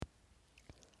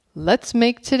Let's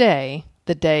make today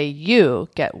the day you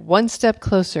get one step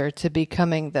closer to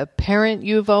becoming the parent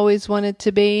you've always wanted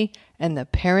to be and the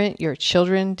parent your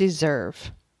children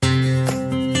deserve.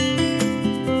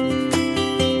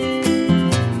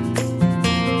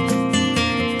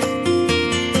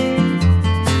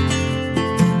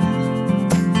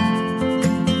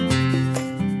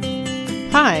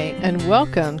 Hi, and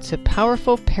welcome to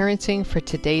Powerful Parenting for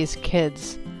Today's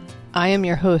Kids. I am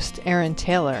your host, Erin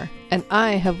Taylor, and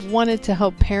I have wanted to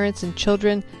help parents and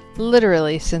children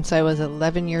literally since I was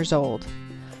 11 years old.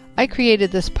 I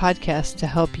created this podcast to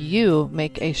help you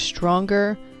make a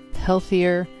stronger,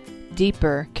 healthier,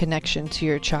 deeper connection to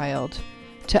your child,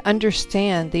 to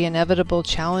understand the inevitable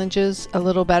challenges a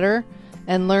little better,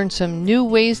 and learn some new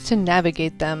ways to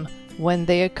navigate them when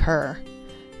they occur.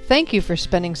 Thank you for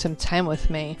spending some time with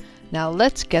me. Now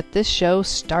let's get this show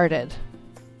started.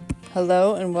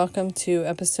 Hello and welcome to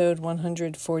episode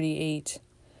 148.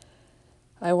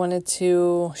 I wanted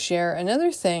to share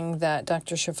another thing that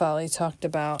Dr. Shefali talked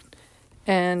about,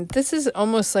 and this is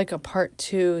almost like a part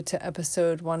 2 to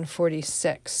episode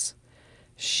 146.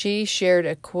 She shared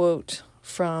a quote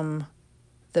from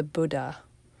the Buddha.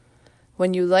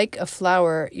 When you like a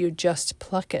flower, you just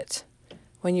pluck it.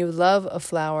 When you love a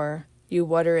flower, you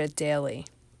water it daily.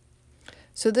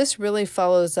 So this really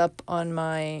follows up on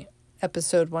my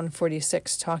episode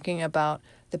 146, talking about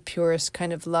the purest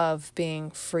kind of love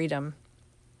being freedom.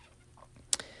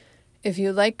 If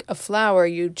you like a flower,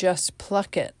 you just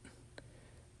pluck it,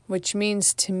 which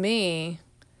means to me,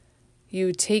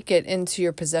 you take it into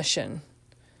your possession.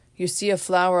 You see a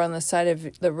flower on the side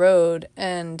of the road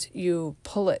and you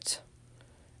pull it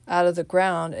out of the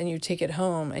ground and you take it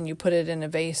home and you put it in a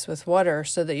vase with water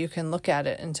so that you can look at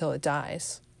it until it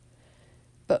dies.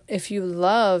 But if you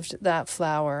loved that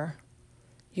flower,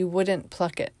 you wouldn't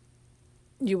pluck it.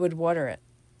 You would water it,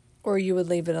 or you would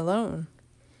leave it alone,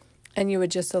 and you would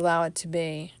just allow it to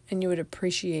be, and you would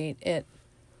appreciate it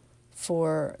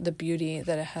for the beauty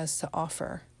that it has to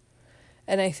offer.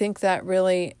 And I think that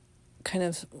really kind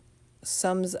of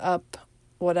sums up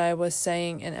what I was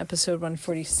saying in episode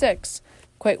 146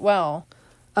 quite well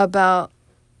about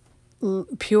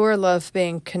pure love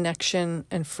being connection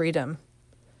and freedom.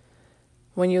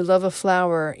 When you love a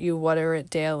flower, you water it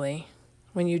daily.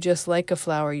 When you just like a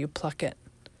flower, you pluck it.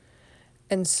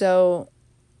 And so,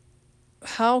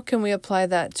 how can we apply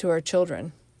that to our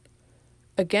children?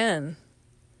 Again,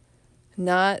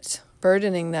 not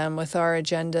burdening them with our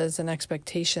agendas and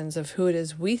expectations of who it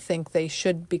is we think they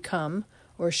should become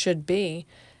or should be,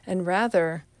 and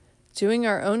rather doing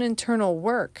our own internal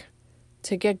work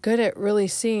to get good at really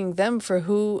seeing them for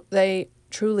who they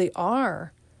truly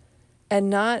are, and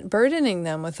not burdening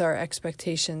them with our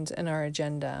expectations and our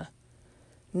agenda.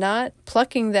 Not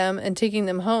plucking them and taking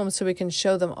them home so we can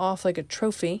show them off like a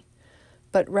trophy,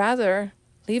 but rather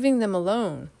leaving them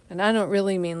alone. And I don't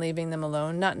really mean leaving them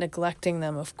alone, not neglecting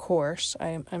them, of course.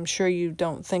 I'm sure you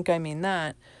don't think I mean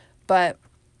that, but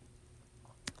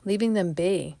leaving them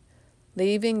be.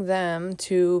 Leaving them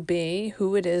to be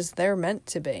who it is they're meant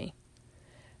to be.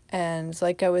 And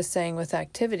like I was saying with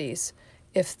activities,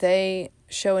 if they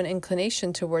show an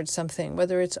inclination towards something,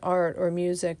 whether it's art or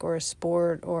music or a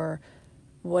sport or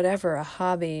whatever, a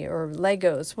hobby or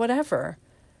Legos, whatever,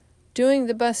 doing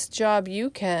the best job you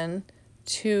can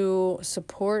to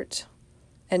support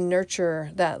and nurture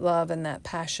that love and that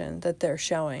passion that they're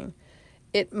showing.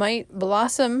 It might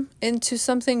blossom into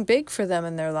something big for them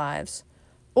in their lives,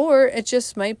 or it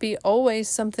just might be always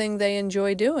something they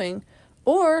enjoy doing,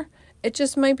 or it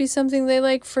just might be something they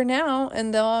like for now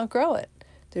and they'll outgrow it.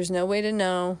 There's no way to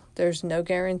know, there's no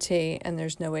guarantee, and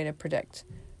there's no way to predict.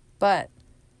 But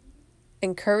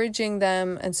encouraging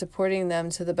them and supporting them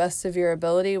to the best of your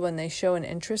ability when they show an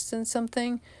interest in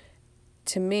something,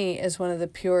 to me, is one of the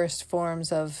purest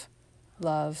forms of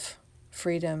love,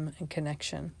 freedom, and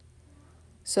connection.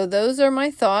 So those are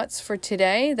my thoughts for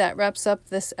today. That wraps up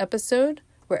this episode.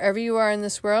 Wherever you are in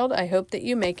this world, I hope that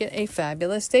you make it a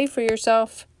fabulous day for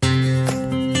yourself.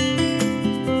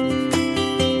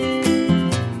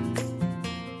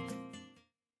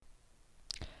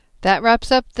 That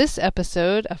wraps up this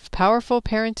episode of Powerful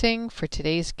Parenting for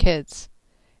Today's Kids.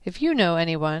 If you know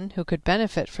anyone who could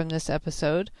benefit from this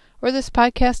episode or this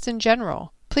podcast in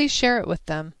general, please share it with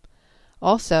them.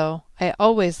 Also, I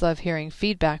always love hearing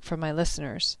feedback from my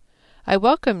listeners. I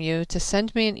welcome you to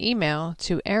send me an email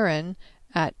to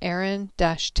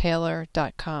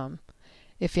erin@erin-taylor.com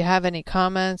if you have any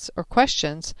comments or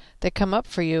questions that come up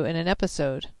for you in an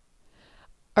episode.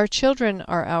 Our children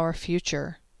are our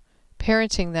future.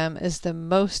 Parenting them is the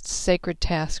most sacred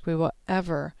task we will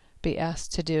ever be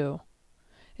asked to do.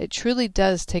 It truly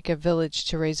does take a village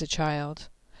to raise a child.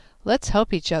 Let's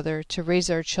help each other to raise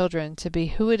our children to be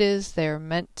who it is they are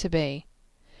meant to be.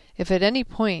 If at any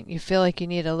point you feel like you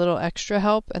need a little extra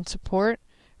help and support,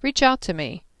 reach out to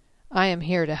me. I am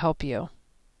here to help you.